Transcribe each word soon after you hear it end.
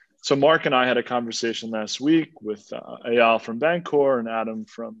So Mark and I had a conversation last week with Eyal from Bancor and Adam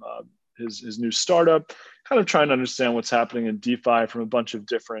from his new startup, kind of trying to understand what's happening in DeFi from a bunch of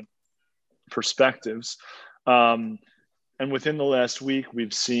different perspectives. And within the last week,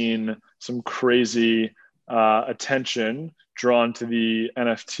 we've seen some crazy attention drawn to the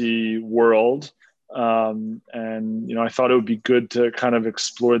NFT world. And, I thought it would be good to kind of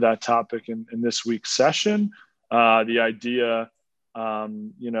explore that topic in this week's session. The idea,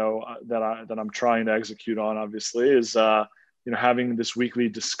 that I'm trying to execute on, obviously, is, having this weekly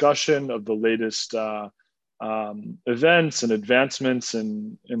discussion of the latest events and advancements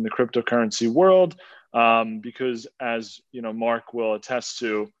in the cryptocurrency world. Because as Mark will attest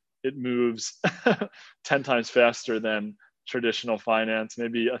to, it moves 10 times faster than traditional finance,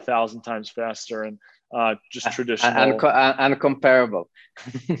 maybe 1,000 times faster, and just traditional. Uncomparable.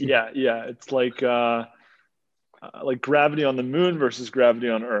 yeah, it's like gravity on the moon versus gravity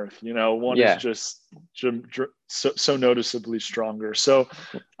on Earth. One is just so noticeably stronger. So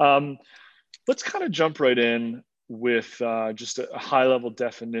let's kind of jump right in with just a high-level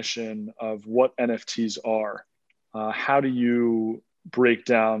definition of what NFTs are. How do you break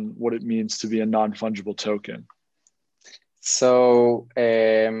down what it means to be a non-fungible token? So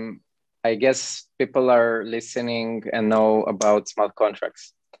I guess people are listening and know about smart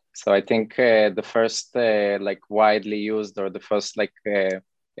contracts. So I think the first widely used, or the first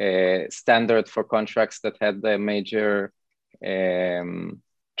standard for contracts that had the major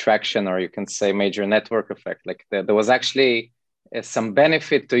traction, or you can say major network effect, there was actually some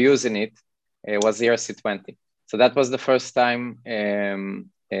benefit to using it, was ERC20. So that was the first time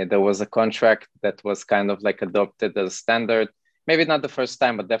there was a contract that was kind of adopted as standard. Maybe not the first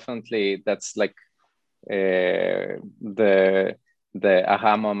time, but definitely that's the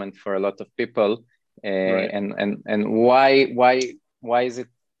aha moment for a lot of people. Right. And why is it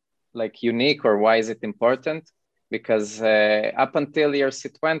unique, or why is it important? Because up until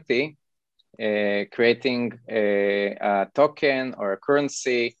ERC20, creating a token or a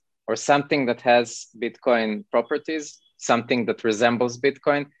currency or something that has Bitcoin properties, something that resembles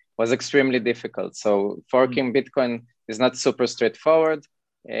Bitcoin, was extremely difficult. So forking Bitcoin is not super straightforward.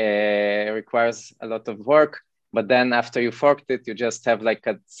 It requires a lot of work. But then after you forked it, you just have a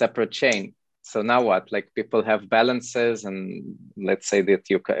separate chain. So now what? People have balances, and let's say that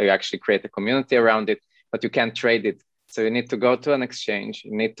you actually create a community around it, but you can't trade it. So you need to go to an exchange.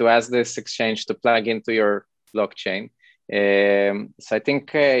 You need to ask this exchange to plug into your blockchain. So I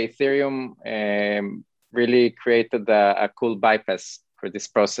think Ethereum really created a cool bypass for this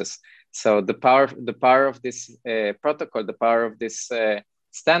process. So the power of this protocol, the power of this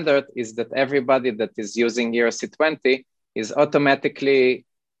standard, is that everybody that is using ERC20 is automatically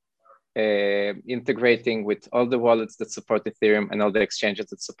integrating with all the wallets that support Ethereum and all the exchanges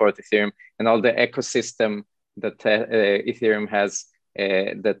that support Ethereum and all the ecosystem that Ethereum has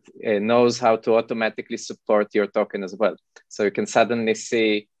that knows how to automatically support your token as well. So you can suddenly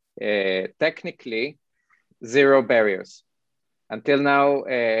see technically zero barriers. Until now,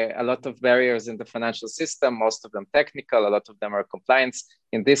 a lot of barriers in the financial system, most of them technical, a lot of them are compliance.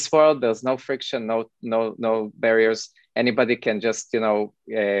 In this world, there's no friction, no barriers. Anybody can just,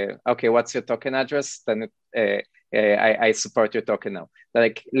 okay, what's your token address? Then I support your token now.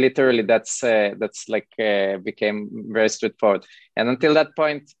 Literally, that's became very straightforward. And until that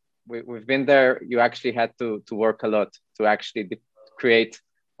point, we've been there. You actually had to work a lot to actually create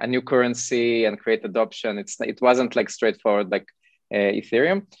a new currency and create adoption. It wasn't straightforward like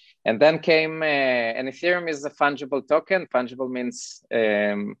Ethereum. And then came, and Ethereum is a fungible token. Fungible means,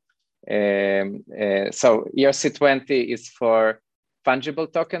 so ERC20 is for fungible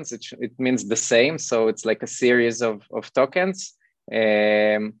tokens. It means the same. So it's like a series of tokens.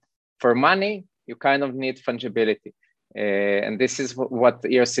 For money, you kind of need fungibility. And this is what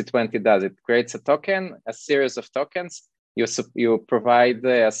ERC20 does. It creates a token, a series of tokens. You provide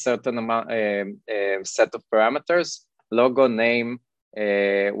a certain amount, set of parameters, logo, name,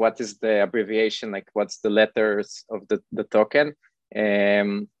 what is the abbreviation, what's the letters of the token,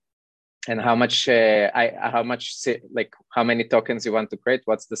 and how many tokens you want to create,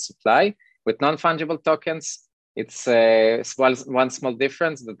 what's the supply. With non-fungible tokens, it's one small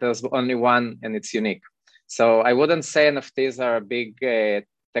difference, that there's only one and it's unique. So I wouldn't say NFTs are a big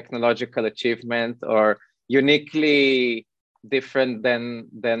technological achievement or uniquely different than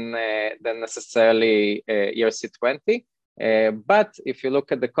necessarily ERC20. But if you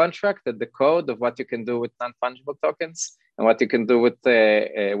look at the contract, at the code of what you can do with non-fungible tokens and what you can do with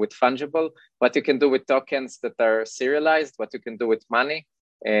fungible, what you can do with tokens that are serialized, what you can do with money,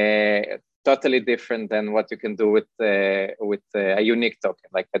 totally different than what you can do with a unique token,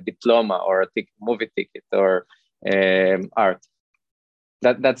 like a diploma or a movie ticket or art.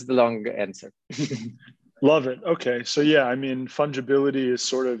 That's the long answer. Love it. Okay. So yeah, I mean, fungibility is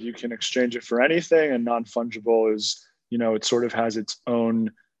sort of, you can exchange it for anything, and non-fungible is, it sort of has its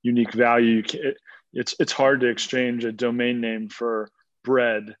own unique value. It's hard to exchange a domain name for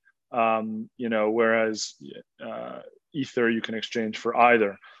bread, whereas Ether you can exchange for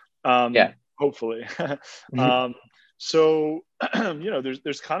either. Hopefully. So,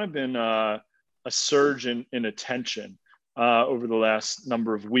 there's kind of been a surge in attention over the last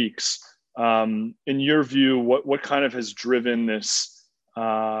number of weeks. In your view, what kind of has driven this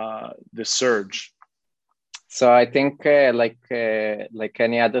surge? So I think like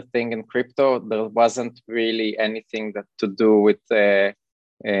any other thing in crypto, there wasn't really anything that to do with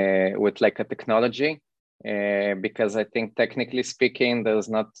like a technology, because I think technically speaking, there's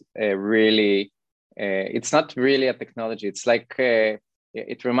not really it's not really a technology. It's like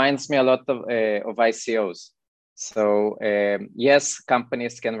it reminds me a lot of ICOs. So yes,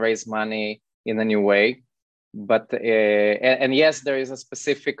 companies can raise money in a new way, but and yes, there is a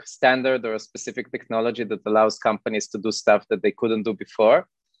specific standard or a specific technology that allows companies to do stuff that they couldn't do before.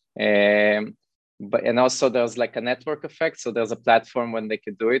 But and also there's like a network effect. So there's a platform when they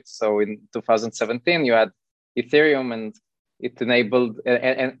could do it. So in 2017, you had Ethereum, and it enabled.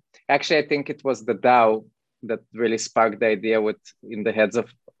 And actually, I think it was the DAO that really sparked the idea in the heads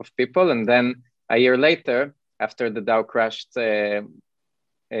of people. And then a year later, after the DAO crashed in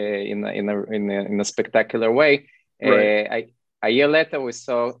a spectacular way, right. A year later we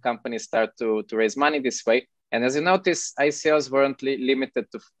saw companies start to raise money this way. And as you notice, ICOs weren't limited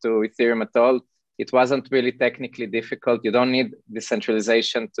to Ethereum at all. It wasn't really technically difficult. You don't need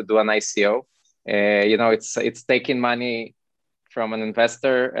decentralization to do an ICO. It's taking money from an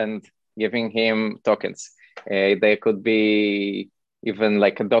investor and giving him tokens. They could be even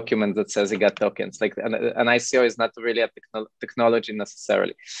like a document that says he got tokens. Like an ICO is not really a technology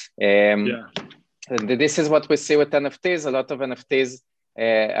necessarily. And this is what we see with NFTs. A lot of NFTs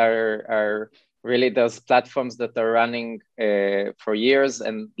are really those platforms that are running for years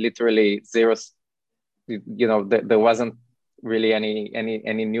and literally zeros. There wasn't really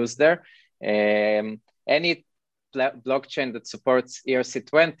any news there. Any blockchain that supports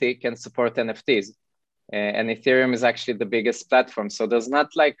ERC20 can support NFTs. And Ethereum is actually the biggest platform. So it's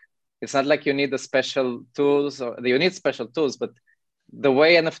not like you need the special tools, or you need special tools, but the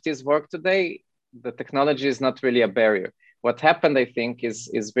way NFTs work today, the technology is not really a barrier. What happened, I think,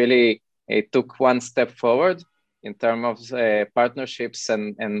 is really it took one step forward in terms of partnerships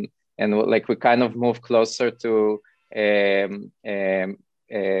and like we kind of move closer to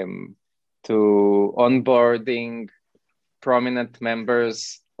onboarding prominent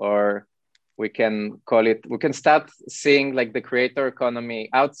members, or we can start seeing like the creator economy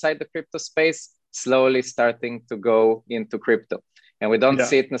outside the crypto space slowly starting to go into crypto. And we don't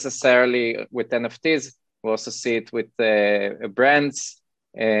see it necessarily with NFTs. We also see it with brands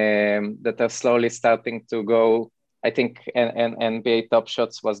that are slowly starting to go. I think NBA Top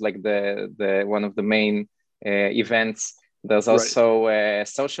Shots was like the one of the main events. There's also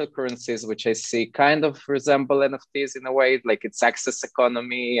social currencies, which I see kind of resemble NFTs in a way, like it's access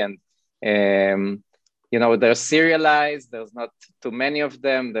economy, and they're serialized. There's not too many of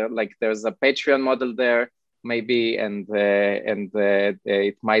them. There's a Patreon model there, maybe, and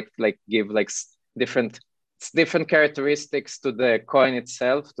it might like give like different characteristics to the coin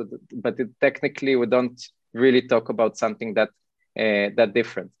itself. But technically, we don't really talk about something that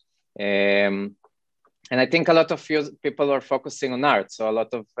different. And I think a lot of people are focusing on art. So a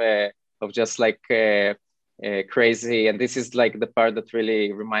lot of just like crazy, and this is like the part that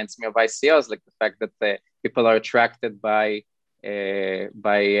really reminds me of ICOs, like the fact that people are attracted by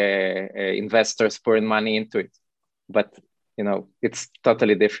investors pouring money into it. But it's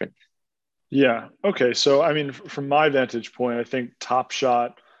totally different. Yeah. Okay. So I mean, from my vantage point, I think Top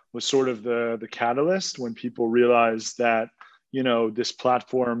Shot was sort of the catalyst when people realized that this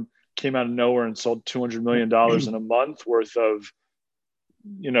platform came out of nowhere and sold $200 million in a month worth of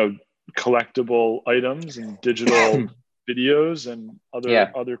collectible items and digital videos and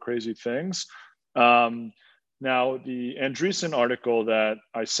other crazy things. Now, the Andreessen article that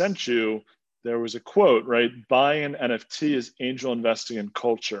I sent you, there was a quote, right? Buying an NFT is angel investing in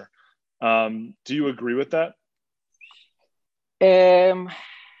culture. Do you agree with that?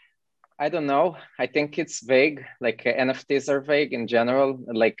 I don't know. I think it's vague. Like NFTs are vague in general.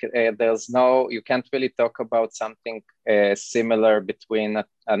 Like you can't really talk about something similar between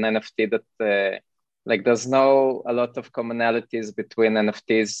an NFT that like there's a lot of commonalities between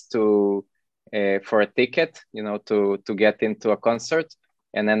NFTs to for a ticket, to get into a concert,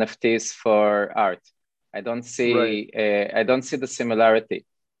 and NFTs for art. I don't see the similarity.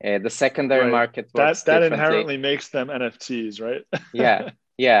 The secondary market works that differently. Inherently makes them NFTs, right?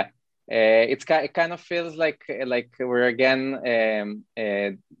 yeah. It kind of feels like we're again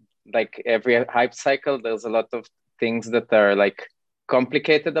like every hype cycle. There's a lot of things that are like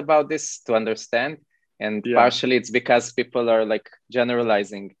complicated about this to understand, and partially it's because people are like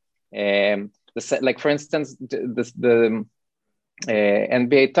generalizing. Like for instance, the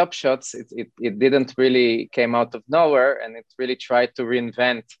NBA Top Shots, it didn't really came out of nowhere, and it really tried to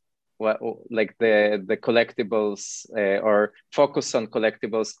reinvent like the collectibles or focus on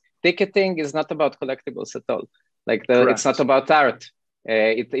collectibles. Ticketing is not about collectibles at all. Like it's not about art.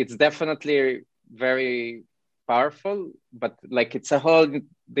 It's definitely very powerful, but like it's a whole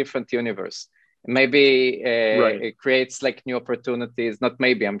different universe. Maybe it creates like new opportunities. Not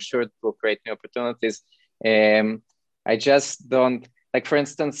maybe, I'm sure it will create new opportunities. I just don't like, for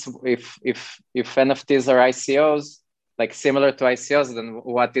instance, if NFTs are ICOs, like similar to ICOs, then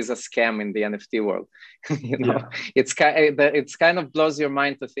what is a scam in the NFT world? It's kind of blows your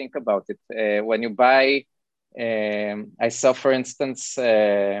mind to think about it. When you buy, I saw, for instance,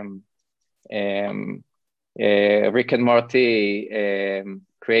 Rick and Morty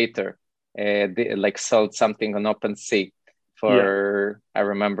creator like sold something on OpenSea for I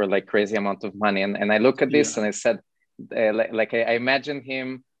remember like crazy amount of money, and I look at this and I said, I imagine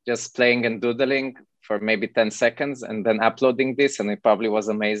him just playing and doodling for maybe 10 seconds and then uploading this, and he probably was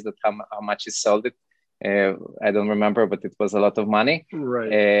amazed at how much he sold it. I don't remember, but it was a lot of money.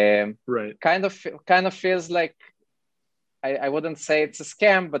 Kind of feels like, I wouldn't say it's a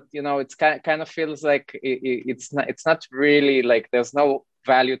scam, but it's kind of feels like it's not really like, there's no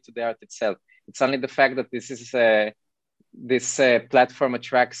value to the art itself. It's only the fact that this is this platform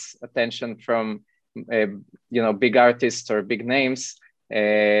attracts attention from big artists or big names,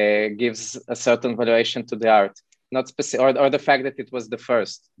 gives a certain valuation to the art, not specific, or the fact that it was the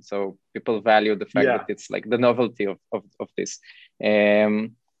first. So people value the fact that it's like the novelty of this.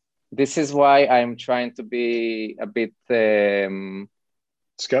 This is why I'm trying to be a bit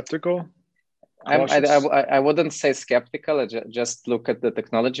skeptical. I wouldn't say skeptical. I just look at the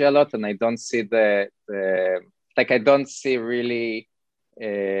technology a lot, and I don't see I don't see really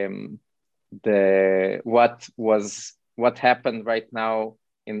what happened right now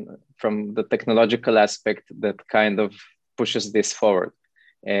from the technological aspect that kind of pushes this forward.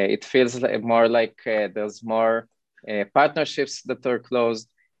 It feels more like there's more partnerships that are closed.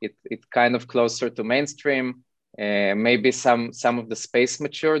 It kind of closer to mainstream. Maybe some of the space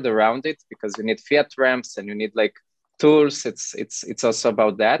matured around it, because you need fiat ramps and you need like tools. It's also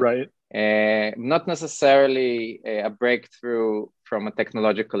about that, not necessarily a breakthrough from a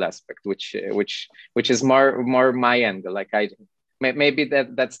technological aspect, which is more my angle. Like maybe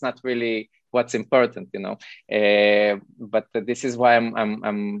that's not really what's important, but this is why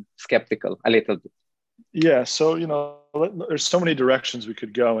I'm skeptical a little bit. Yeah, so there's so many directions we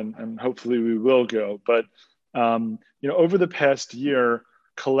could go, and hopefully we will go. But over the past year,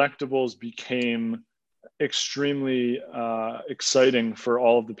 collectibles became extremely exciting for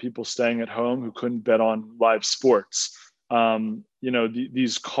all of the people staying at home who couldn't bet on live sports.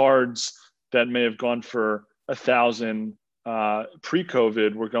 These cards that may have gone for 1,000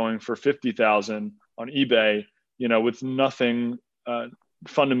 pre-COVID were going for 50,000 on eBay. With nothing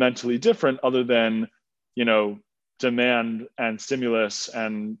fundamentally different other than demand and stimulus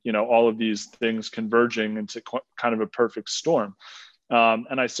and all of these things converging into kind of a perfect storm.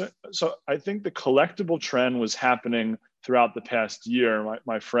 And I think the collectible trend was happening throughout the past year.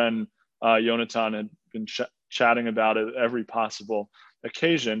 My friend Yonatan had been chatting about it at every possible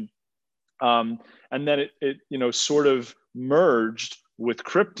occasion, and then it sort of merged with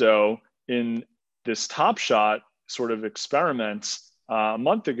crypto in this Top Shot sort of experiments a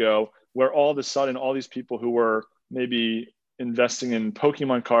month ago, where all of a sudden all these people who were maybe investing in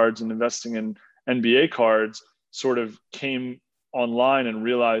Pokemon cards and investing in NBA cards sort of came online and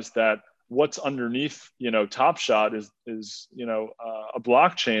realized that what's underneath Top Shot is a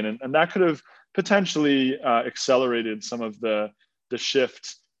blockchain, and that could have potentially accelerated some of the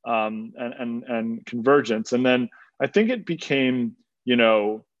shift and convergence. And then I think it became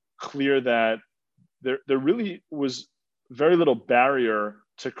clear that there really was very little barrier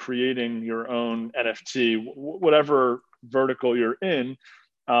to creating your own NFT, whatever vertical you're in.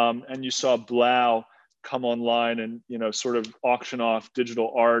 And you saw Blau come online and sort of auction off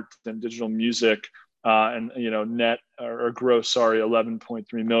digital art and digital music, and gross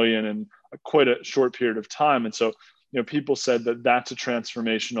 11.3 million in quite a short period of time. And so people said that that's a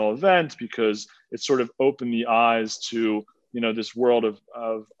transformational event because it sort of opened the eyes to, this world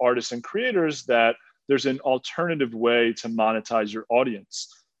of artists and creators, that there's an alternative way to monetize your audience.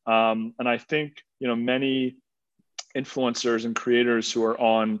 And I think, many influencers and creators who are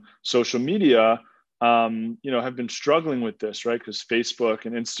on social media, have been struggling with this, right? Because Facebook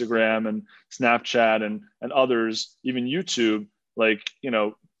and Instagram and Snapchat and others, even YouTube,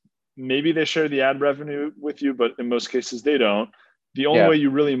 maybe they share the ad revenue with you, but in most cases they don't. The only way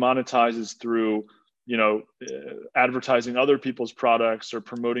you really monetize is through, advertising other people's products or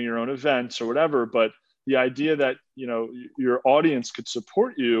promoting your own events or whatever. But the idea that, your audience could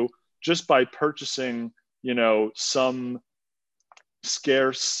support you just by purchasing, some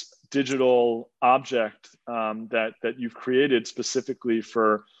scarce digital object that you've created specifically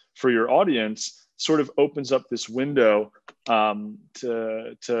for your audience sort of opens up this window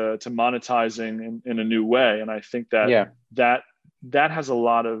to monetizing in a new way. And I think that has a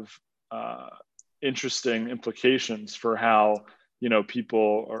lot of interesting implications for how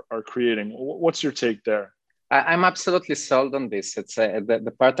people are creating. What's your take there? I'm absolutely sold on this. It's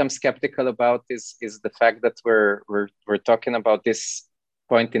the part I'm skeptical about is the fact that we're talking about this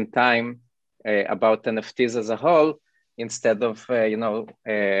point in time about NFTs as a whole, instead of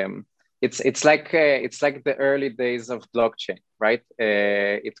it's like the early days of blockchain, right?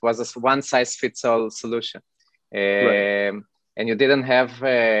 It was a one size fits all solution, Right. and you didn't have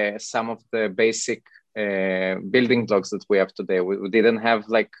some of the basic building blocks that we have today. We didn't have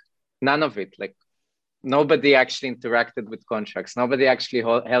none of it. Nobody actually interacted with contracts. Nobody actually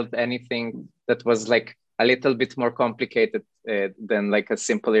held anything that was a little bit more complicated than a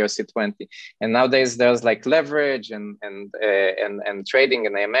simple ERC20. And nowadays there's leverage and trading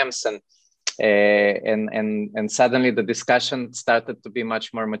and AMMs and suddenly the discussion started to be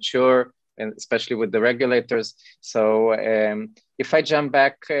much more mature, and especially with the regulators. So if I jump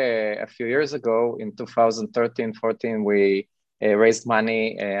back a few years ago, in 2013, 14, we raised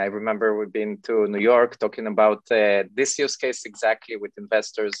money. I remember we've been to New York talking about this use case exactly with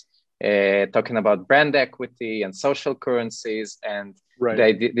investors, talking about brand equity and social currencies, and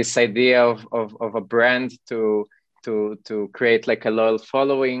this idea of a brand to create a loyal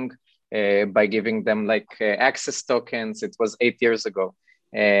following by giving them access tokens. It was 8 years ago.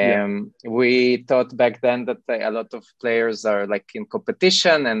 We thought back then that a lot of players are in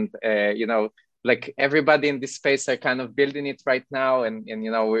competition, and everybody in this space are kind of building it right now, and we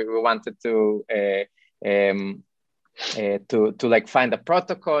wanted to find a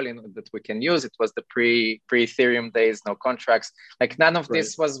protocol that we can use. It was the pre Ethereum days, no contracts. None of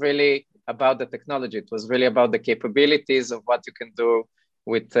this was really about the technology. It was really about the capabilities of what you can do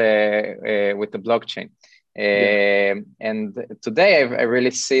with the blockchain. And today I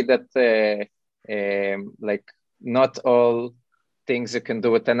really see that not all things you can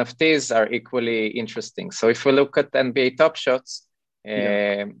do with NFTs are equally interesting. So if we look at NBA Top Shots,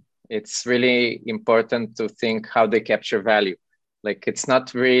 it's really important to think how they capture value. It's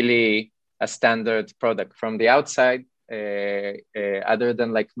not really a standard product from the outside, other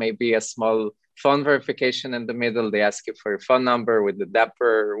than maybe a small phone verification in the middle. They ask you for your phone number with the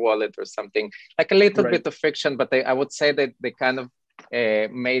Dapper wallet or something, a little bit of friction, but I would say that they kind of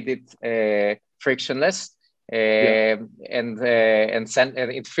made it frictionless. And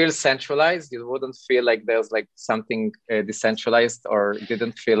it feels centralized. You wouldn't feel like there's something decentralized, or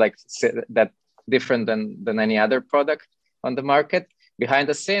didn't feel that different than any other product on the market. Behind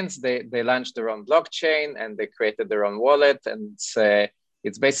the scenes, they launched their own blockchain and they created their own wallet, and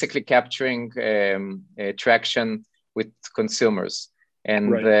it's basically capturing traction with consumers.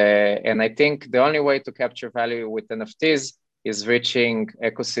 And I think the only way to capture value with NFTs is reaching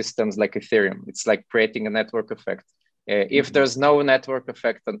ecosystems like Ethereum. It's like creating a network effect. If there's no network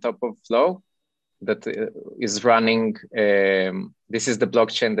effect on top of Flow that is running, this is the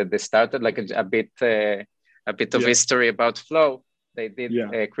blockchain that they started, a bit of history about Flow. They did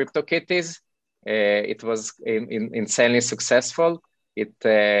CryptoKitties. It was insanely successful. It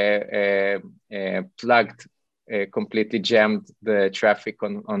completely jammed the traffic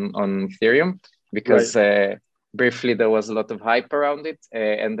on Ethereum because briefly there was a lot of hype around it.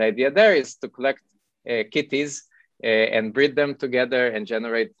 And the idea there is to collect kitties and breed them together and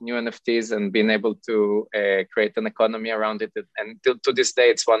generate new NFTs, and being able to create an economy around it. And to this day,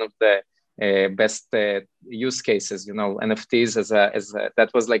 it's one of the best use cases. NFTs as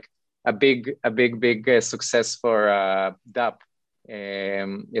that was a big success for DApp.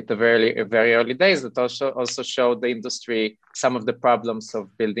 at the very early days that also showed the industry some of the problems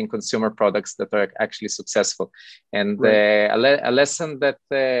of building consumer products that are actually successful. And Right. a lesson that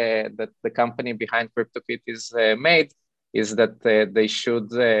the company behind CryptoKitties made is that they should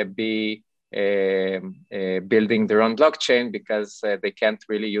be building their own blockchain, because they can't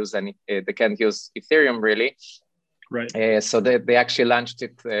really use they can't use Ethereum really. Right. So they actually launched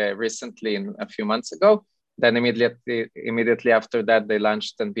it recently, a few months ago. Then immediately after that, they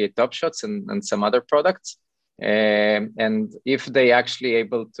launched NBA Top Shots and some other products. And if they actually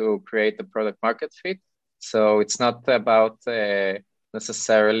able to create a product market fit, so it's not about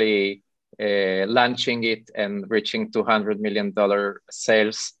necessarily launching it and reaching $200 million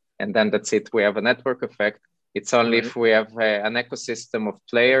sales, and then that's it. We have a network effect. It's only if we have an ecosystem of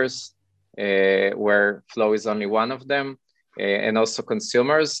players where Flow is only one of them, and also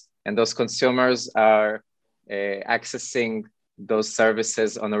consumers. And those consumers are accessing those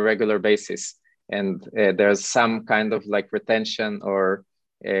services on a regular basis. And there's some kind of like retention or,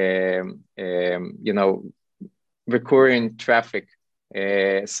 recurring traffic.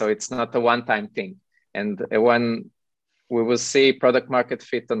 So it's not a one-time thing. And when we will see product market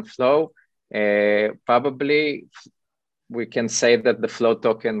fit on Flow, probably we can say that the Flow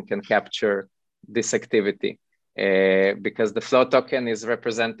token can capture this activity, because the Flow token is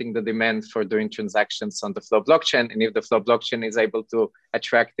representing the demand for doing transactions on the Flow blockchain. And if the Flow blockchain is able to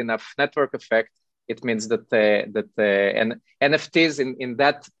attract enough network effect, it means that NFTs in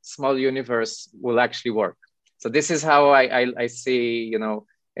that small universe will actually work. So this is how I see,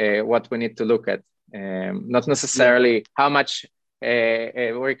 what we need to look at. Not necessarily how much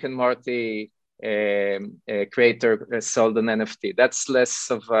Rick and Morty creator sold an NFT. That's less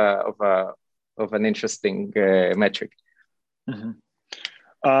of an interesting metric.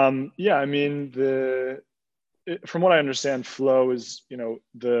 Mm-hmm. Yeah, I mean, from what I understand, Flow is,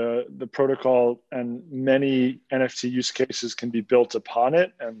 the protocol, and many NFT use cases can be built upon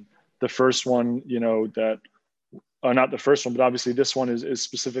it. And the first one, not the first one, but obviously this one is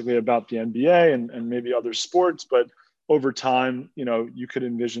specifically about the NBA and maybe other sports. But over time, you could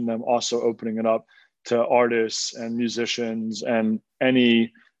envision them also opening it up to artists and musicians and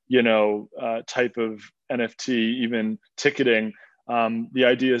any, type of NFT, even ticketing. The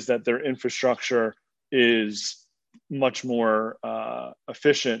idea is that their infrastructure is much more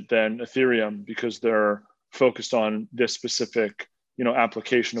efficient than Ethereum, because they're focused on this specific,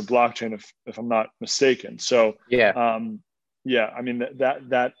 application of blockchain, if I'm not mistaken. So I mean,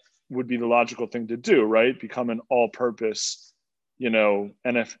 that would be the logical thing to do, right? Become an all-purpose,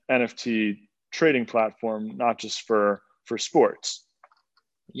 NFT trading platform, not just for sports.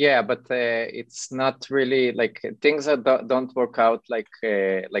 Yeah, but it's not really like things that don't work out like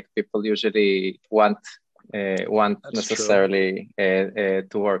people usually want That's necessarily to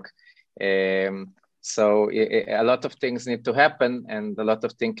work. So a lot of things need to happen, and a lot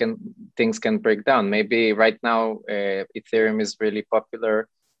of things can break down. Maybe right now Ethereum is really popular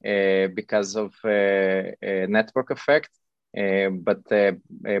because of network effect, but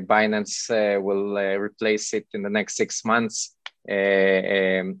Binance will replace it in the next 6 months.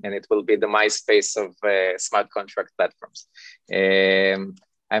 And it will be the MySpace of smart contract platforms. I'm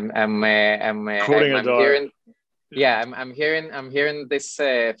hearing this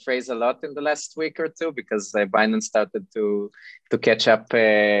phrase a lot in the last week or two, because Binance started to catch up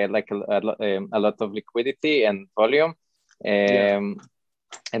like a lot of liquidity and volume. And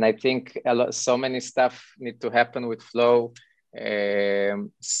I think so many stuff need to happen with Flow,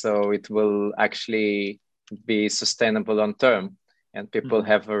 so it will actually be sustainable long term, and people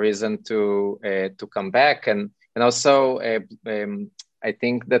have a reason to come back. And also I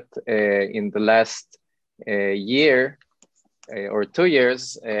think that in the last year or 2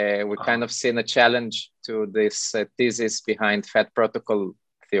 years, we kind of seen a challenge to this thesis behind Fat Protocol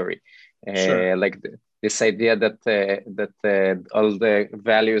theory. Like this idea that all the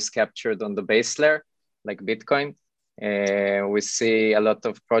value is captured on the base layer, like Bitcoin. We see a lot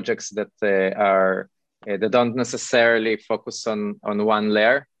of projects that they don't necessarily focus on one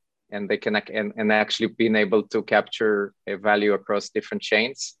layer, and they can and actually being able to capture a value across different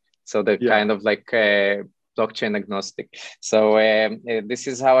chains. So they're kind of like blockchain agnostic. So this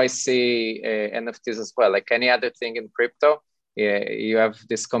is how I see NFTs as well. Like any other thing in crypto, you have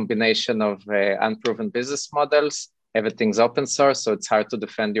this combination of unproven business models. Everything's open source, so it's hard to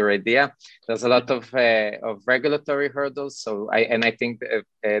defend your idea. There's a lot of regulatory hurdles. So I think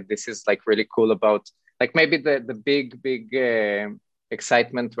this is like really cool about, like, maybe the big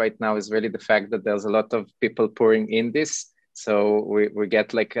excitement right now is really the fact that there's a lot of people pouring in this. So we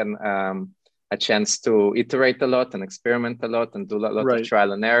get like a chance to iterate a lot and experiment a lot and do a lot of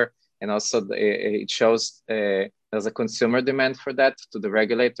trial and error. And also it shows there's a consumer demand for that to the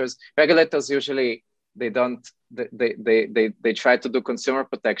regulators. Regulators usually, they they try to do consumer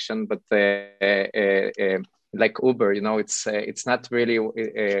protection, but like Uber, you know, it's not really,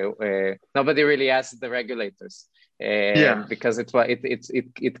 nobody really asks the regulators because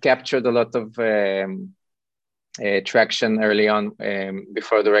it captured a lot of traction early on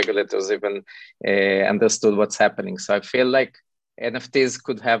before the regulators even understood what's happening. So I feel like NFTs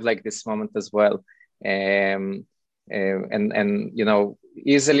could have like this moment as well. And you know,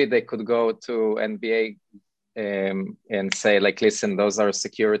 easily they could go to NBA and say like, listen, those are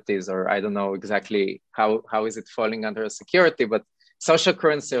securities, or I don't know exactly how is it falling under a security, but social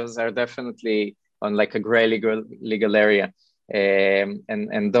currencies are definitely on like a gray legal area.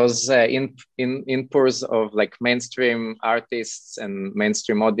 And those inpours of like mainstream artists and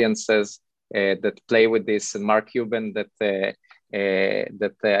mainstream audiences that play with this, and Mark Cuban that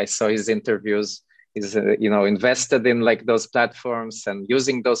I saw his interviews, is you know, invested in like those platforms and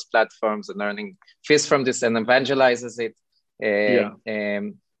using those platforms and earning fees from this and evangelizes it.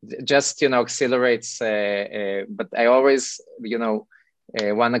 Just, you know, accelerates. But I always, you know,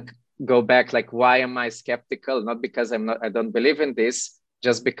 want to go back, like, why am I skeptical? Not because I don't believe in this,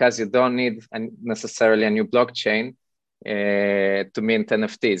 just because you don't need necessarily a new blockchain to mint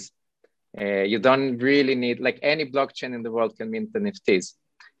NFTs. You don't really need, like, any blockchain in the world can mint NFTs.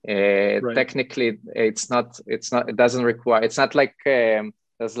 Technically, it doesn't require, it's not like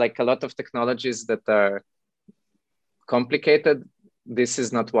there's like a lot of technologies that are complicated. This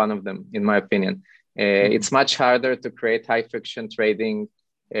is not one of them, in my opinion. It's much harder to create high friction trading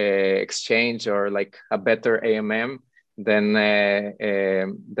exchange or like a better AMM than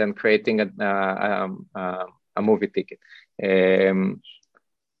creating a movie ticket.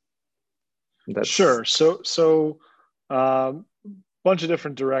 Sure. So bunch of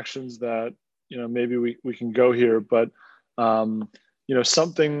different directions that, you know, maybe we can go here, but you know,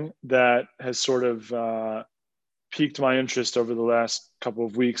 something that has sort of piqued my interest over the last couple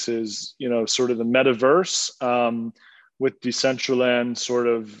of weeks is, you know, sort of the metaverse, with Decentraland sort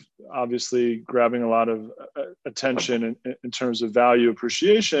of obviously grabbing a lot of attention in terms of value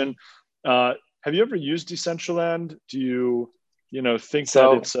appreciation. Have you ever used Decentraland? Do you know, think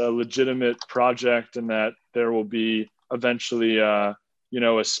that it's a legitimate project and that there will be eventually, you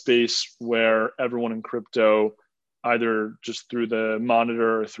know, a space where everyone in crypto, either just through the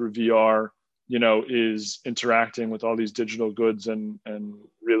monitor or through VR, you know, is interacting with all these digital goods and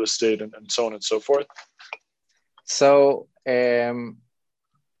real estate and so on and so forth? So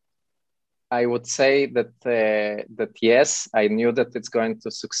I would say that yes, I knew that it's going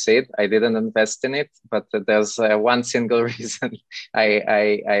to succeed. I didn't invest in it, but there's one single reason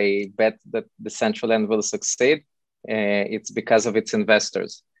I bet that Decentraland will succeed. It's because of its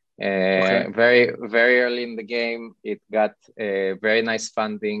investors. Very, very early in the game, it got very nice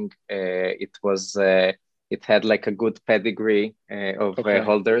funding. It had like a good pedigree of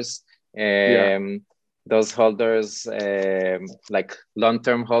holders. Those holders, like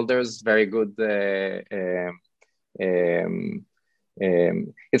long-term holders, very good.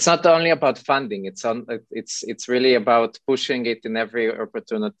 It's not only about funding. It's really about pushing it in every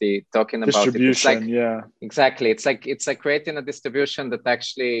opportunity, talking about it. It's like, exactly. It's like creating a distribution that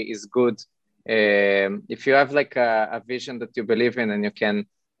actually is good. If you have like a vision that you believe in, and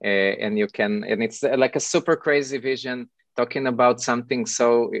it's like a super crazy vision, talking about something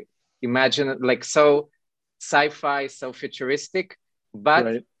so imagine, like so sci-fi, so futuristic,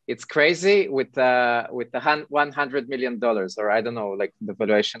 but it's crazy with $100 million, or I don't know, like the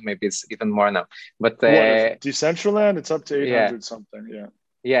valuation maybe is even more now. But Decentraland, it's up to 800 something.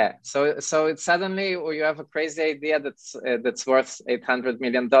 So it's suddenly you have a crazy idea that's worth $800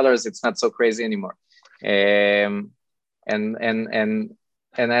 million. It's not so crazy anymore. And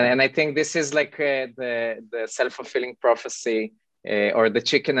I think this is like the self-fulfilling prophecy, or the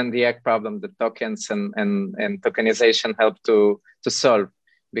chicken and the egg problem that tokens and tokenization help to solve,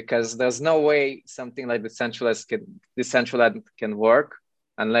 because there's no way something like Decentraland can work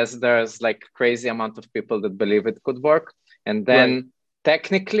unless there's like crazy amount of people that believe it could work, and then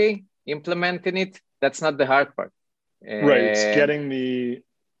technically implementing it, that's not the hard part. It's getting the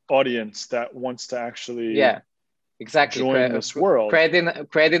audience that wants to actually join this world.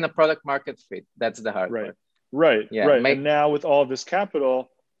 Creating a product market fit, that's the hard part. And now with all this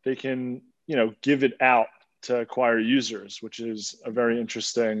capital, they can, you know, give it out to acquire users, which is a very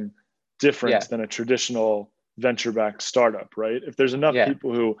interesting difference than a traditional venture-backed startup, right? If there's enough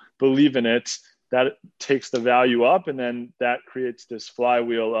people who believe in it, that takes the value up, and then that creates this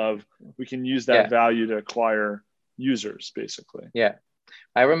flywheel of we can use that value to acquire users, basically. Yeah,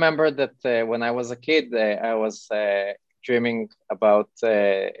 I remember that when I was a kid, I was dreaming about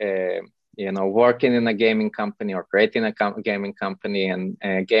working in a gaming company or creating a gaming company, and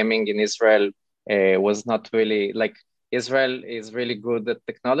gaming in Israel was not really like, Israel is really good at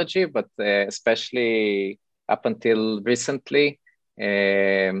technology, but especially up until recently,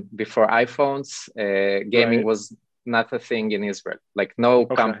 before iPhones, gaming was not a thing in Israel. Like no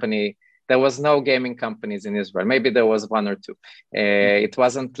company, there was no gaming companies in Israel. Maybe there was one or two. It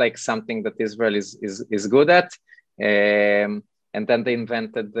wasn't like something that Israel is good at. And then they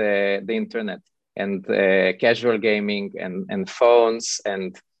invented the internet and casual gaming and phones,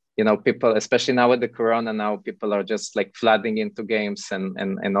 and people, especially now with the corona, now people are just like flooding into games,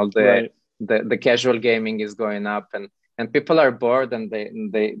 and all the casual gaming is going up, and people are bored, and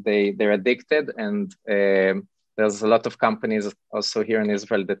they're addicted, and there's a lot of companies also here in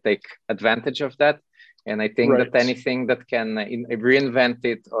Israel that take advantage of that. And I think that anything that can reinvent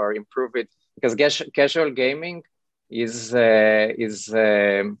it or improve it, because casual gaming is I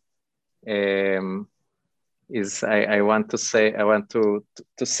want to say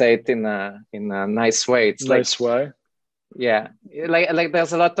it in a nice way. It's nice way. Yeah, like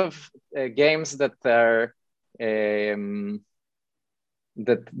there's a lot of games that are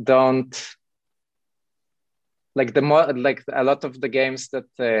that don't like like a lot of the games that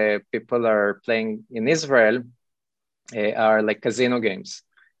people are playing in Israel are like casino games.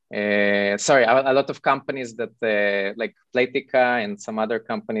 Sorry, a lot of companies that like Playtika and some other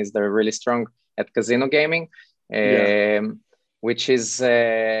companies that are really strong at casino gaming, which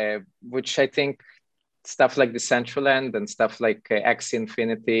I think stuff like Decentraland and stuff like Axie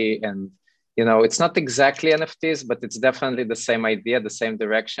Infinity, and it's not exactly NFTs, but it's definitely the same idea, the same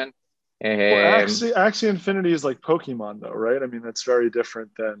direction. Well, Axie Infinity is like Pokemon, though, right? I mean, that's very different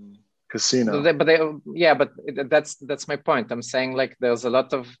than casino. But that's my point. I'm saying like there's a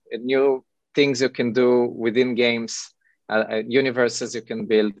lot of new things you can do within games, universes you can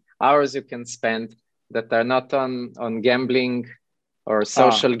build, hours you can spend that are not on gambling or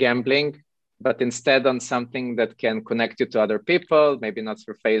social gambling, but instead on something that can connect you to other people, maybe not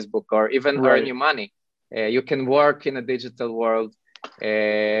through Facebook, or even earn you money. You can work in a digital world.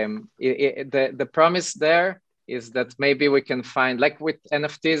 The promise there is that maybe we can find, like with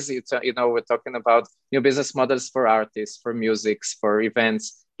NFTs, we're talking about new business models for artists, for musics, for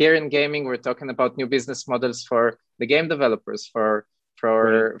events. Here in gaming, we're talking about new business models for the game developers, for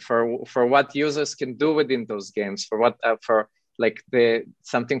what users can do within those games, for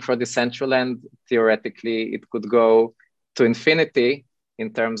something for Decentraland. Theoretically, it could go to infinity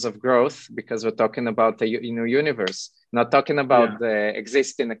in terms of growth, because we're talking about a new universe, not talking about the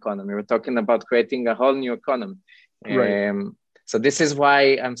existing economy. We're talking about creating a whole new economy. So this is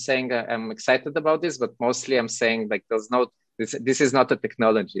why I'm saying I'm excited about this, but mostly I'm saying like this is not a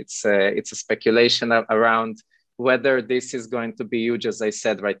technology. It's a speculation around whether this is going to be huge. As I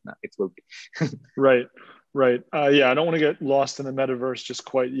said, right now it will be. Right. I don't want to get lost in the metaverse just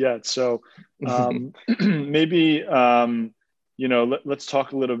quite yet. So maybe let's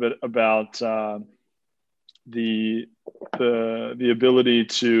talk a little bit about the ability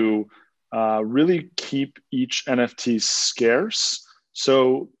to really keep each NFT scarce.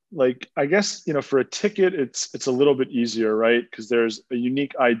 So like, I guess, for a ticket, it's a little bit easier, right? Because there's a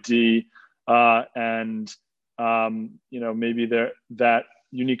unique ID and maybe that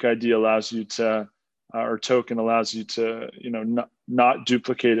unique ID allows you to, or token allows you to, not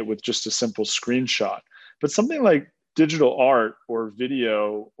duplicate it with just a simple screenshot. But something like digital art or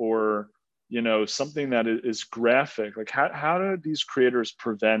video or something that is graphic, like how do these creators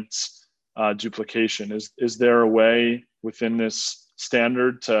prevent duplication? Is there a way within this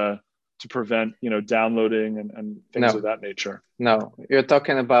standard to prevent downloading and things of that nature? No, you're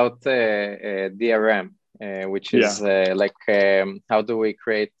talking about DRM, which is how do we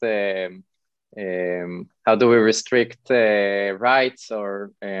create how do we restrict rights,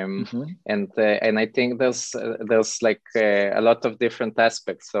 or and I think there's like a lot of different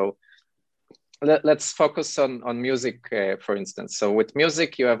aspects. So let's focus on music, for instance. So with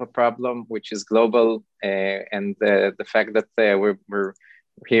music, you have a problem which is global, and the fact that we're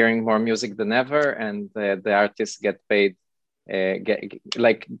hearing more music than ever, and the artists get paid,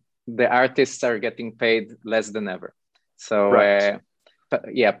 the artists are getting paid less than ever. So I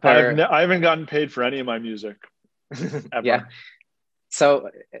haven't gotten paid for any of my music ever. So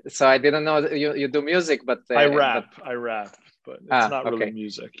I didn't know that you do music, but I rap, but it's not really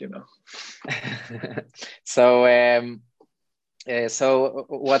music, So So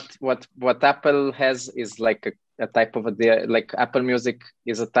what Apple has is like a type of like Apple Music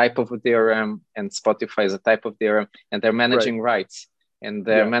is a type of a DRM and Spotify is a type of DRM, and they're managing rights, and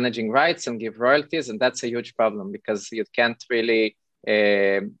they're managing rights and give royalties, and that's a huge problem because you can't really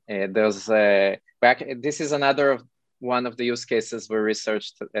this is another one of the use cases we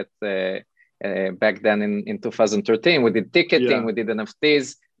researched at back then in 2013. We did ticketing, we did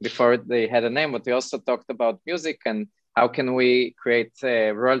NFTs before they had a name, but we also talked about music and how can we create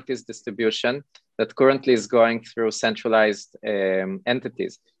royalties distribution that currently is going through centralized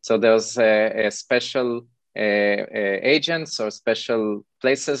entities. So there's special agents or special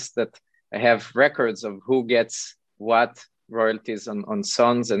places that have records of who gets what royalties on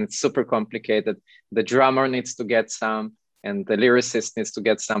songs, and it's super complicated. The drummer needs to get some, and the lyricist needs to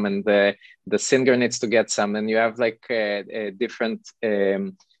get some, and the singer needs to get some, and you have like different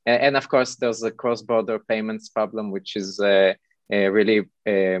and of course there's a cross-border payments problem, which is really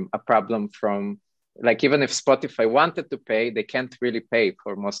a problem from, like, even if Spotify wanted to pay, they can't really pay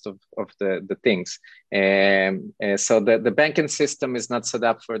for most of the things. So the banking system is not set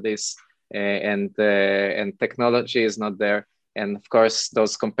up for this, and technology is not there. And of course,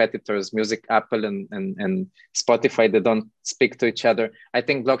 those competitors, music, Apple and Spotify, they don't speak to each other. I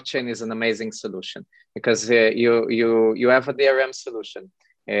think blockchain is an amazing solution because you have a DRM solution.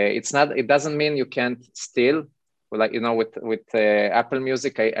 It doesn't mean you can't steal. Like, you know, with Apple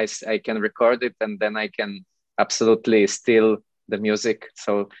Music, I can record it and then I can absolutely steal the music.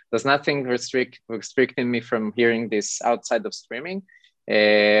 So there's nothing restricting me from hearing this outside of streaming.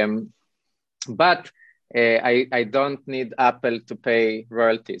 But I don't need Apple to pay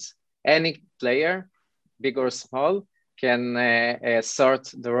royalties. Any player, big or small, can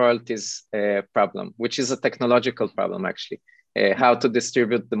sort the royalties problem, which is a technological problem, actually. How to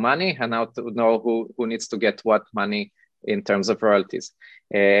distribute the money and how to know who needs to get what money in terms of royalties.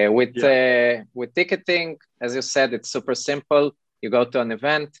 With ticketing, as you said, it's super simple. You go to an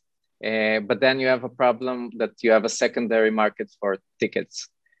event, but then you have a problem that you have a secondary market for tickets.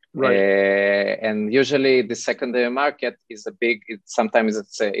 And usually the secondary market is sometimes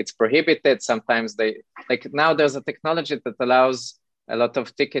it's prohibited. Sometimes now there's a technology that allows a lot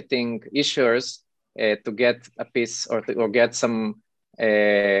of ticketing issuers to get a piece or get some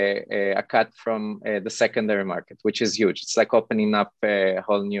a cut from the secondary market, which is huge. It's like opening up a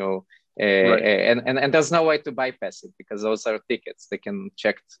whole new and there's no way to bypass it because those are tickets. They can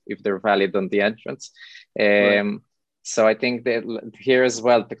check if they're valid on the entrance. So I think that here as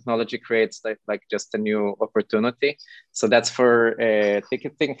well, technology creates like just a new opportunity. So that's for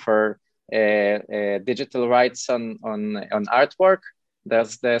ticketing, for digital rights on artwork.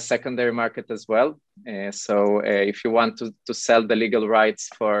 There's the secondary market as well. So if you want to sell the legal rights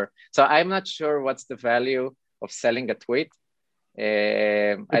so I'm not sure what's the value of selling a tweet.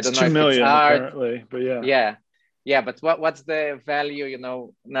 I don't know 2 if million it's art. apparently, but yeah. But what's the value? You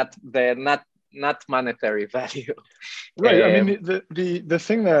know, not monetary value. Right. I mean, the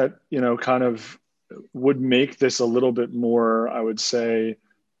thing that, you know, kind of would make this a little bit more, I would say,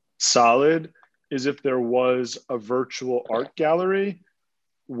 solid is if there was a virtual art gallery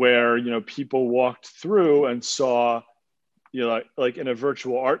where, you know, people walked through and saw, you know, like in a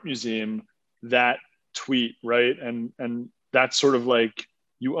virtual art museum, that tweet, right? And that's sort of like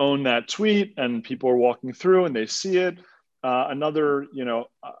you own that tweet and people are walking through and they see it. Another, you know,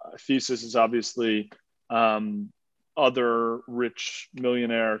 thesis is obviously other rich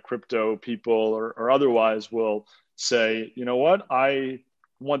millionaire crypto people or otherwise will say, you know what, I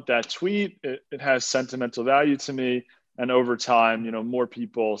want that tweet. It has sentimental value to me. And over time, you know, more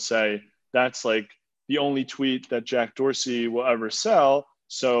people say that's like the only tweet that Jack Dorsey will ever sell.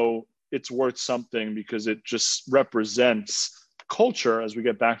 So it's worth something because it just represents culture as we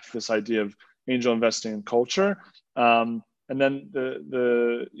get back to this idea of angel investing in culture. And then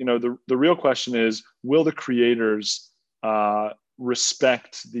the real question is, will the creators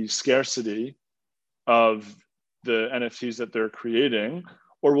respect the scarcity of the NFTs that they're creating,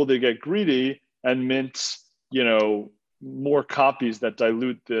 or will they get greedy and mint, you know, more copies that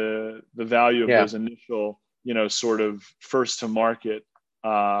dilute the value of those initial, you know, sort of first to market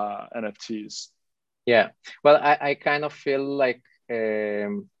NFTs? Yeah, well, I kind of feel like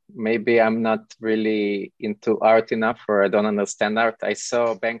maybe I'm not really into art enough, or I don't understand art. I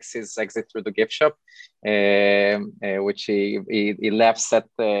saw Banksy's exit through the gift shop, which he laughs at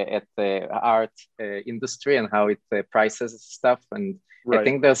the art industry and how it prices stuff. And I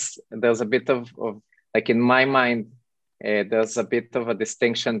think there's a bit of like, in my mind, there's a bit of a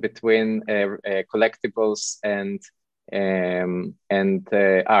distinction between collectibles and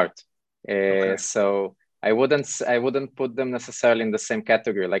art. So I wouldn't put them necessarily in the same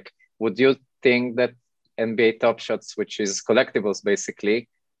category. Like, would you think that NBA Top Shots, which is collectibles basically,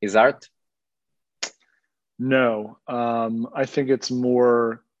 is art? No, I think it's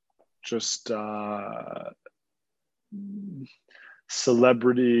more just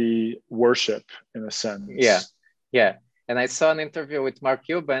celebrity worship in a Yeah, sense. yeah. And I saw an interview with Mark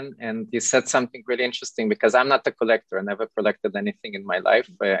Cuban, and he said something really interesting, because I'm not a collector. I never collected anything in my life.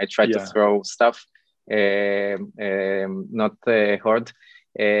 I try to Yeah. throw stuff, not hoard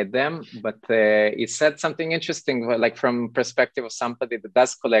them. But he said something interesting, like from perspective of somebody that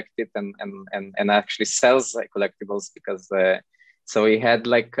does collect it and actually sells collectibles, because so he had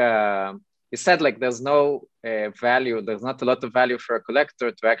like he said like there's no value, there's not a lot of value for a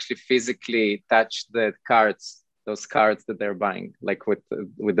collector to actually physically touch the cards, those cards that they're buying, like with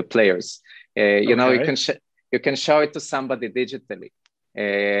the players. You know, you can show it to somebody digitally.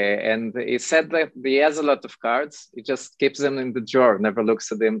 And he said that he has a lot of cards. He just keeps them in the drawer, never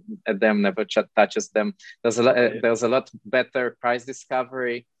looks at them, never touches them. There's a lot better price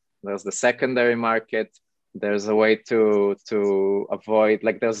discovery. There's the secondary market. There's a way to avoid,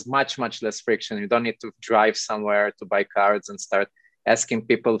 like, there's much less friction. You don't need to drive somewhere to buy cards and start asking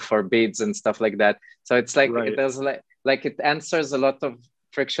people for bids and stuff like that. So it's like there's like it answers a lot of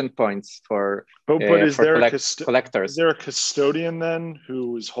friction points for is for there collectors. Is there a custodian then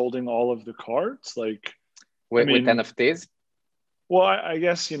who is holding all of the cards, like with NFTs? Well, I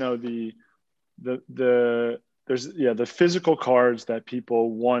guess, you know, there's the physical cards that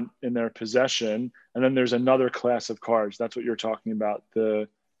people want in their possession, and then there's another class of cards. That's what you're talking about, the,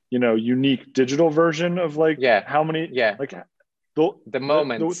 you know, unique digital version of, like, how many, like the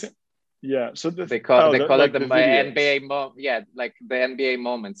moments. So they call it like the NBA like the NBA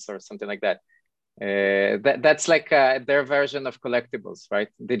moments or something like that. That's like their version of collectibles, right?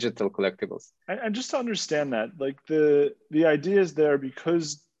 Digital collectibles. And just to understand that, like, the idea is there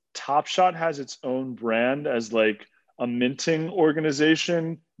because Top Shot has its own brand as like a minting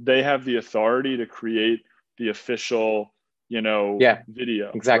organization. They have the authority to create the official, you know,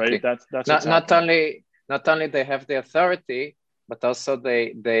 video. Exactly. Right? That's not only they have the authority, but also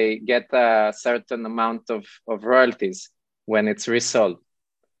they get a certain amount of royalties when it's resold.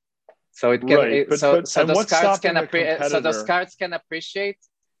 So it can so those cards can appreciate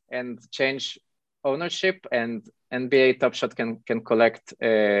and change ownership, and NBA Top Shot can collect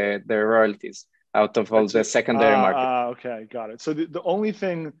their royalties out of all the secondary market. Okay, got it. So the only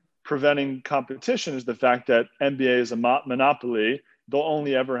thing preventing competition is the fact that NBA is a monopoly. They'll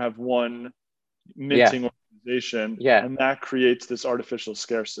only ever have one minting organization, and that creates this artificial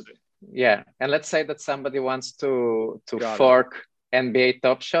scarcity. Yeah, and let's say that somebody wants to fork NBA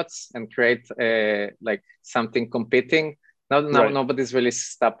Top Shots and create like something competing. Nobody's really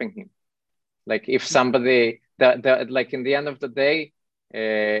stopping him. Like, if somebody like, in the end of the day,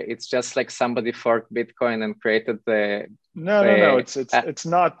 it's just like somebody forked Bitcoin and created the. No. It's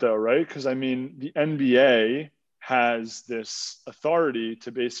not, though, right? Because I mean, the NBA has this authority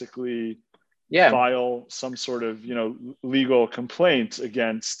to basically file some sort of, you know, legal complaint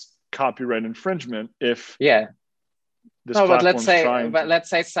against copyright infringement if but let's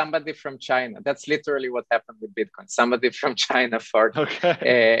say somebody from China. That's literally what happened with Bitcoin. Somebody from China forked.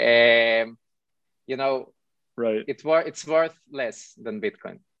 You know, right? It's worth less than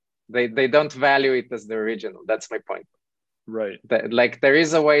Bitcoin. They don't value it as the original. That's my point. Right. Like, there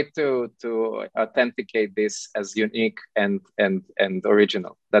is a way to authenticate this as unique and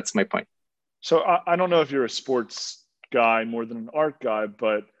original. That's my point. So I don't know if you're a sports guy more than an art guy,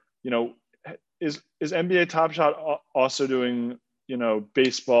 but, you know, is NBA Top Shot also doing, you know,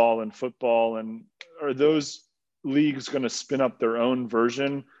 baseball and football, and are those leagues going to spin up their own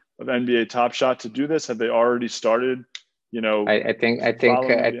version of NBA Top Shot to do this? Have they already started? You know, I think that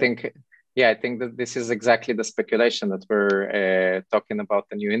this is exactly the speculation that we're talking about,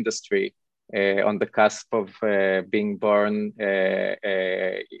 the new industry on the cusp of being born.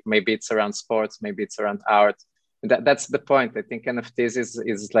 Maybe it's around sports, maybe it's around art. That's the point. I think NFTs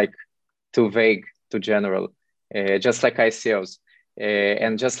is like too vague, too general, just like ICOs.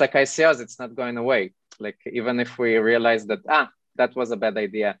 And just like ICOs, it's not going away. Like, even if we realize that that was a bad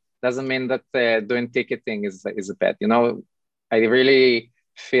idea, doesn't mean that doing ticketing is bad. You know, I really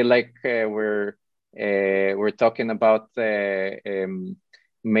feel like we're talking about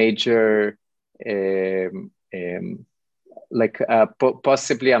major,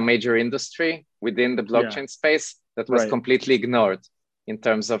 possibly a major industry within the blockchain space that was completely ignored in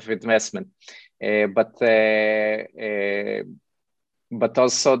terms of investment. But but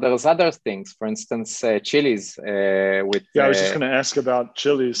also there's other things. For instance, Chiliz with. Yeah, I was just going to ask about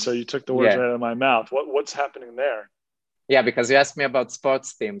Chiliz. So you took the words right out of my mouth. What's happening there? Yeah, because you asked me about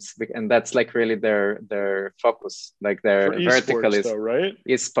sports teams, and that's like really their focus, like their vertical is though, right?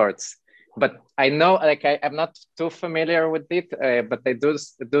 Esports. But I know, like I'm not too familiar with it, but I do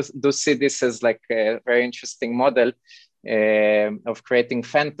see this as like a very interesting model of creating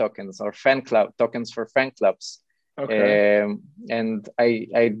fan tokens or fan club tokens for fan clubs. Okay. And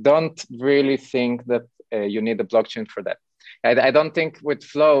I don't really think that you need a blockchain for that. I don't think with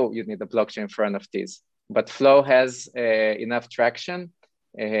Flow you need a blockchain for NFTs, but Flow has enough traction.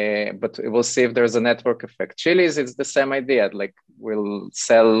 But we'll see if there's a network effect. Chiliz is the same idea. Like we'll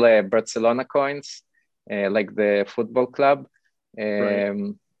sell Barcelona coins, like the football club,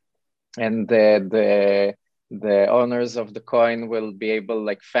 and the owners of the coin will be able,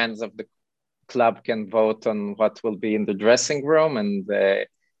 like fans of the club, can vote on what will be in the dressing room and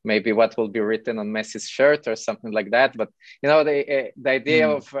maybe what will be written on Messi's shirt or something like that. But you know, the idea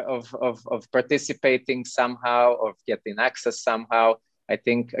of participating somehow, of getting access somehow. I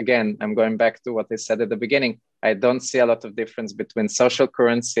think, again, I'm going back to what I said at the beginning. I don't see a lot of difference between social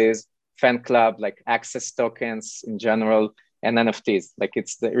currencies, fan club, like access tokens in general, and NFTs. Like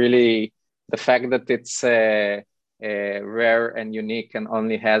it's really the fact that it's rare and unique and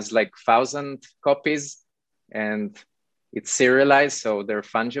only has like 1,000 copies and it's serialized, so they're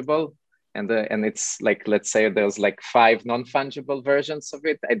fungible. And it's like, let's say there's like 5 non-fungible versions of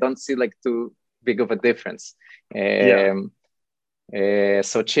it. I don't see like too big of a difference.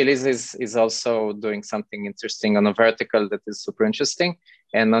 So Chiliz is also doing something interesting on a vertical that is super interesting,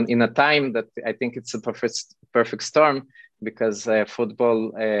 and in a time that I think it's a perfect storm, because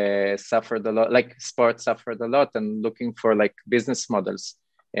football suffered a lot, like sports suffered a lot, and looking for like business models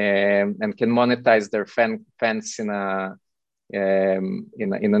and can monetize their fans in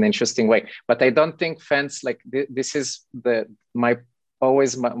an interesting way. But I don't think fans like this is my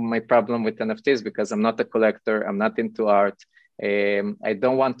problem with NFTs, because I'm not a collector, I'm not into art. I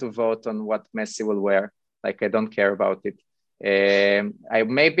don't want to vote on what Messi will wear. Like I don't care about it. I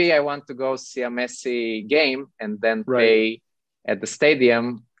want to go see a Messi game and then pay at the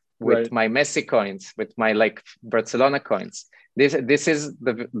stadium with my Messi coins, with my like Barcelona coins. This is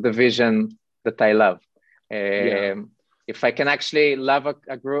the vision that I love. If I can actually love a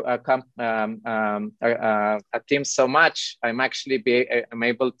team so much, I'm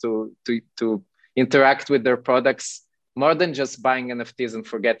able to interact with their products more than just buying NFTs and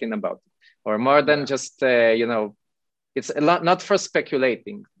forgetting about it, or more than just it's a lot, not for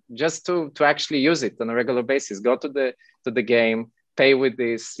speculating, just to actually use it on a regular basis. Go to the game, pay with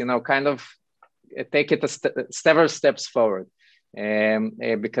this, kind of take it several steps forward.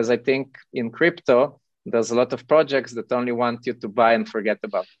 Because I think in crypto, there's a lot of projects that only want you to buy and forget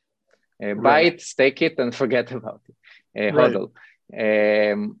about it. Buy it, stake it, and forget about it. Hodl.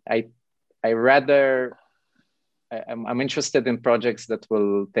 I'm interested in projects that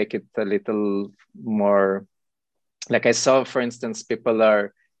will take it a little more. Like I saw, for instance, people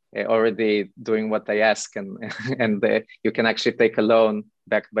are already doing what I ask, and you can actually take a loan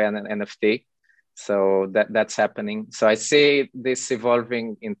backed by an NFT. So that's happening. So I see this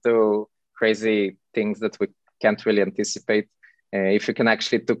evolving into crazy things that we can't really anticipate. If you can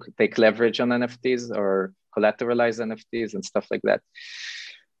actually take leverage on NFTs or collateralize NFTs and stuff like that.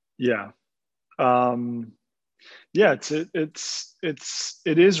 Yeah. Yeah,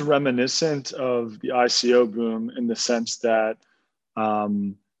 it is reminiscent of the ICO boom in the sense that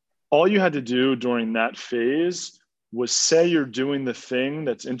all you had to do during that phase was say you're doing the thing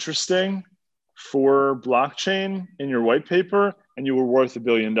that's interesting for blockchain in your white paper, and you were worth $1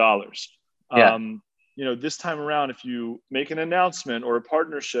 billion. This time around, if you make an announcement or a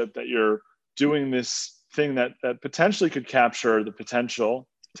partnership that you're doing this thing that potentially could capture the potential.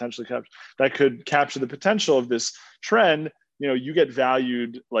 That could capture the potential of this trend, you get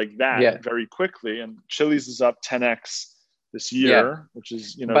valued like that very quickly. And Chiliz is up 10x this year, which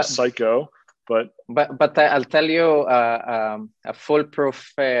is psycho. But I'll tell you a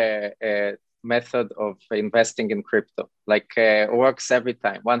foolproof method of investing in crypto. Like works every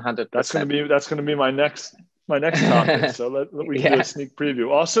time, 100%. That's gonna be my next topic. So we can do a sneak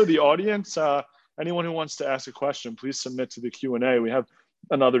preview. Also, the audience, anyone who wants to ask a question, please submit to the Q&A. We have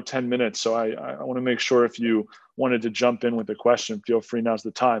another 10 minutes. So I want to make sure if you wanted to jump in with a question, feel free, now's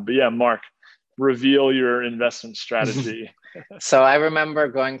the time. But yeah, Mark, reveal your investment strategy. So I remember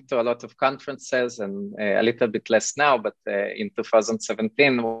going to a lot of conferences, and a little bit less now, but in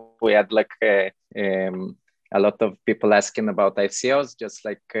 2017, we had like a lot of people asking about ICOs, just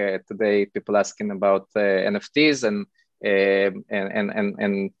like today, people asking about NFTs. And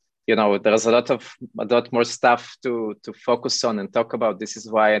and you know, there's a lot more stuff to focus on and talk about. This is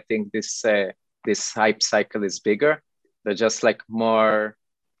why I think this hype cycle is bigger. They're just like more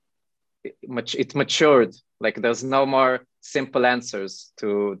it matured. Like there's no more simple answers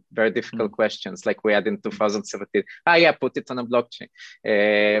to very difficult questions like we had in 2017. Yeah, put it on a blockchain.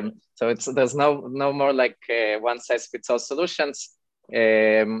 So there's no more like one size fits all solutions.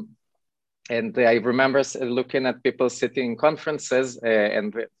 And I remember looking at people sitting in conferences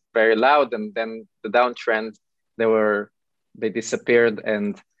and very loud, and then the downtrend, they disappeared.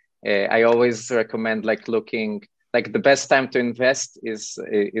 And I always recommend like looking, like the best time to invest is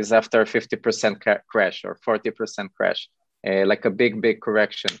after a 50% crash or 40% crash, like a big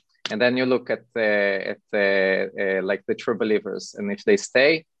correction. And then you look at like the true believers, and if they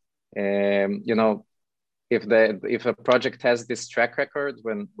stay, you know, if a project has this track record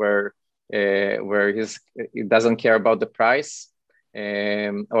where he doesn't care about the price,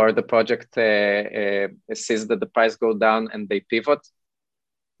 or the project sees that the price go down and they pivot,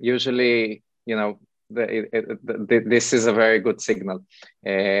 usually, you know, this is a very good signal,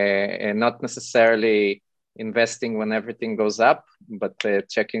 and not necessarily investing when everything goes up, but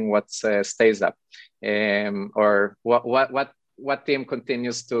checking what stays up, or what team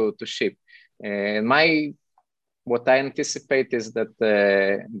continues to ship. And what I anticipate is that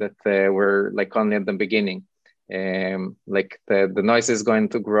we're like only at the beginning. Like the noise is going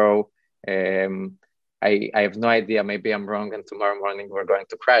to grow. I have no idea. Maybe I'm wrong, and tomorrow morning we're going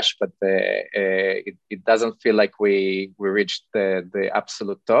to crash. But it doesn't feel like we reached the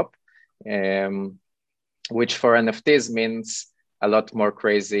absolute top, which for NFTs means a lot more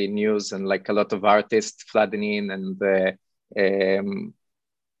crazy news and like a lot of artists flooding in. And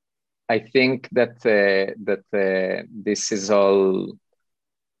I think that this is all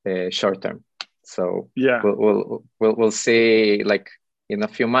short term. So yeah, we'll see. Like in a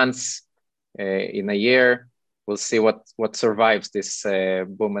few months. In a year, we'll see what survives this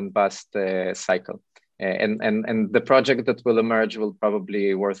boom and bust cycle, and the project that will emerge will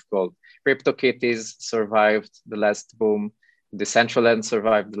probably worth gold. CryptoKitties survived the last boom. Decentraland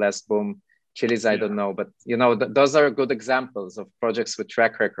survived the last boom. Chiliz, I don't know, but you know those are good examples of projects with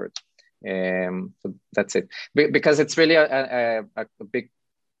track record. So that's it. Because it's really a big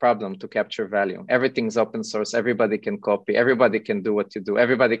problem to capture value. Everything's open source. Everybody can copy. Everybody can do what you do.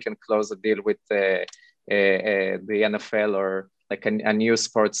 Everybody can close a deal with the NFL or like a new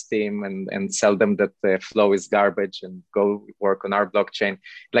sports team and sell them that the flow is garbage and go work on our blockchain.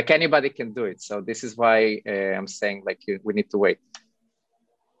 Like anybody can do it. So this is why I'm saying like we need to wait.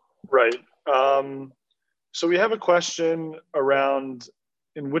 Right. So we have a question around,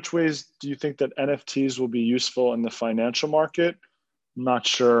 in which ways do you think that NFTs will be useful in the financial market? I'm not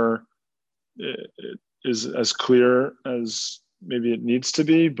sure it is as clear as maybe it needs to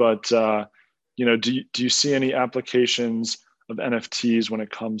be, but you know, do you see any applications of NFTs when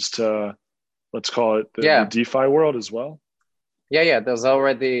it comes to, let's call it the DeFi world as well? Yeah. There's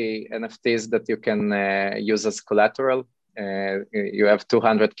already NFTs that you can use as collateral. You have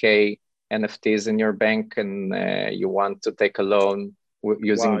 200K NFTs in your bank, and you want to take a loan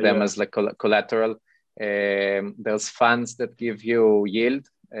using them as like collateral. There's funds that give you yield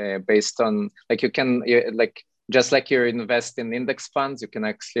based on, like you can like just like you invest in index funds, you can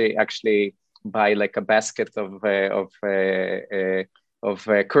actually buy like a basket of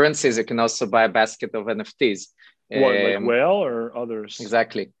currencies. You can also buy a basket of NFTs. What, like Whale or others?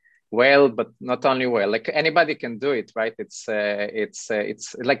 Exactly. Whale, but not only Whale. Like anybody can do it, right? It's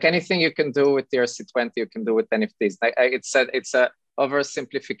like anything you can do with ERC20, you can do with NFTs. It's a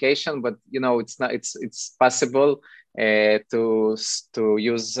oversimplification, but you know it's not. It's possible to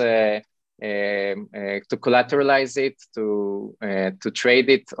use to collateralize it, to trade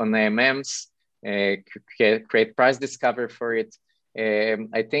it on AMMs, create price discovery for it.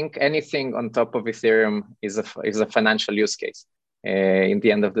 I think anything on top of Ethereum is a financial use case. In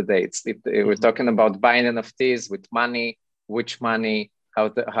the end of the day, we're talking about buying NFTs with money, which money,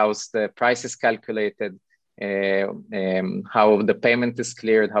 how's the price is calculated, how the payment is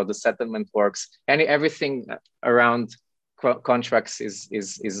cleared, how the settlement works, everything around contracts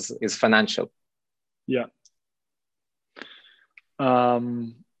is financial. Yeah.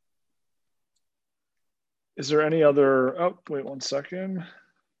 Is there any other? Oh, wait 1 second.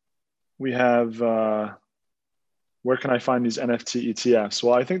 We have. Where can I find these NFT ETFs?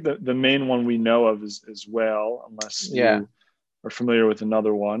 Well, I think that the main one we know of is Whale, unless you are familiar with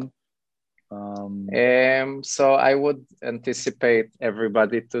another one. So I would anticipate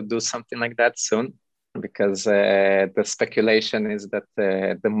everybody to do something like that soon. because the speculation is that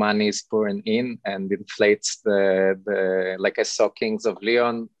the money is pouring in and inflates the like I saw Kings of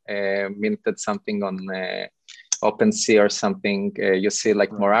Leon minted something on OpenSea or something. You see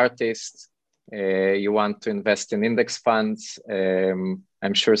like more artists. You want to invest in index funds.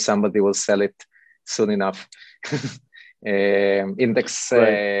 I'm sure somebody will sell it soon enough. Index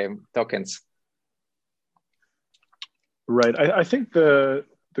tokens. Right. I think the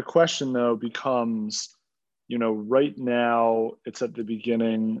question though becomes, right now it's at the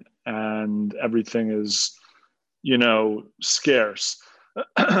beginning and everything is, scarce.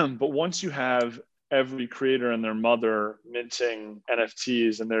 But once you have every creator and their mother minting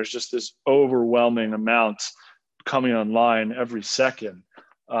NFTs and there's just this overwhelming amount coming online every second,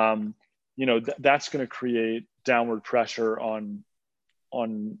 that's going to create downward pressure on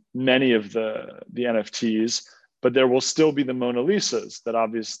many of the NFTs. But there will still be the Mona Lisas that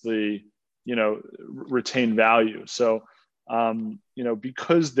obviously, retain value. So,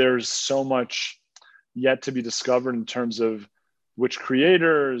 because there's so much yet to be discovered in terms of which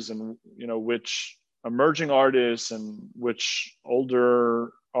creators and, which emerging artists and which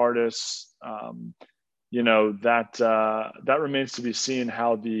older artists, that remains to be seen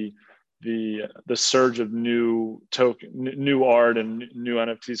how the surge of new art and new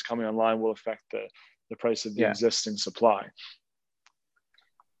NFTs coming online will affect the price of the existing supply.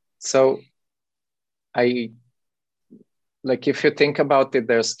 So if you think about it,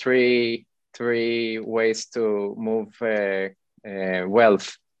 there's three ways to move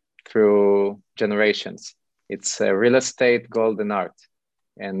wealth through generations. It's real estate, gold, and art.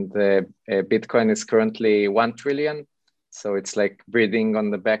 And Bitcoin is currently 1 trillion. So it's like breathing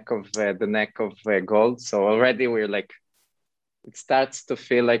on the back of the neck of gold. So already we're like, it starts to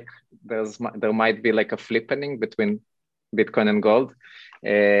feel like there might be like a flippening between Bitcoin and gold.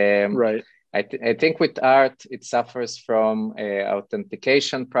 Right. I think with art, it suffers from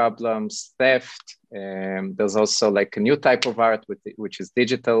authentication problems, theft. There's also like a new type of art which is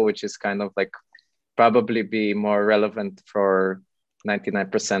digital, which is kind of like probably be more relevant for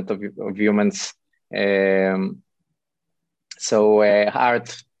 99% of humans. So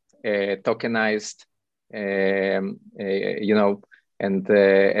art tokenized. And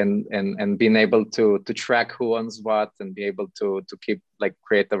being able to track who owns what and be able to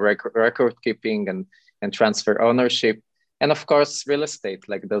create a record keeping and transfer ownership. And of course, real estate.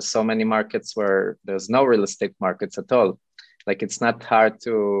 Like there's so many markets where there's no real estate markets at all. Like it's not hard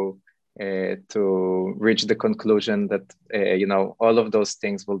to reach the conclusion that all of those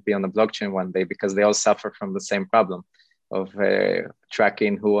things will be on the blockchain one day because they all suffer from the same problem of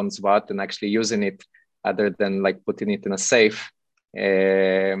tracking who owns what and actually using it. Other than like putting it in a safe,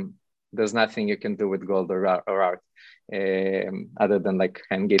 there's nothing you can do with gold or art, other than like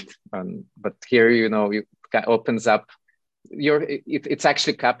hang it on. But here, it opens up it's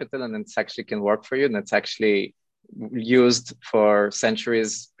actually capital and it's actually can work for you and it's actually used for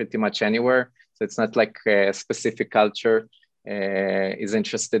centuries pretty much anywhere. So it's not like a specific culture is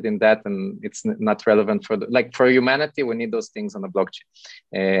interested in that and it's not relevant for humanity. We need those things on the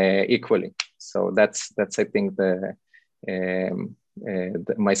blockchain equally. So that's I think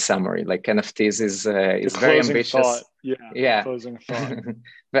my summary. Like NFTs is very ambitious. Thought. Yeah. Closing thought.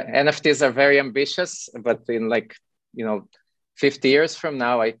 But NFTs are very ambitious, but in 50 years from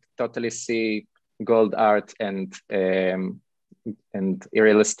now, I totally see gold, art, and real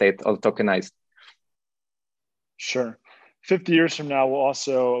estate all tokenized. Sure. 50 years from now, we'll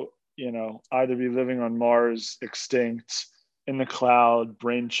also, either be living on Mars, extinct, in the cloud,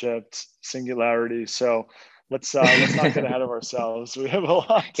 brain chipped, singularity. So let's not get ahead of ourselves. We have a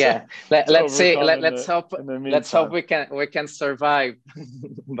lot. Let's see. Let's hope we can survive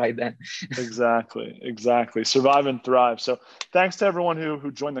by then. Exactly. Survive and thrive. So thanks to everyone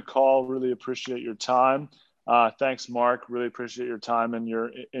who joined the call. Really appreciate your time. Thanks, Mark. Really appreciate your time and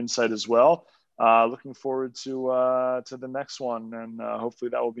your insight as well. Looking forward to the next one, and hopefully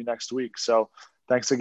that will be next week. So thanks again.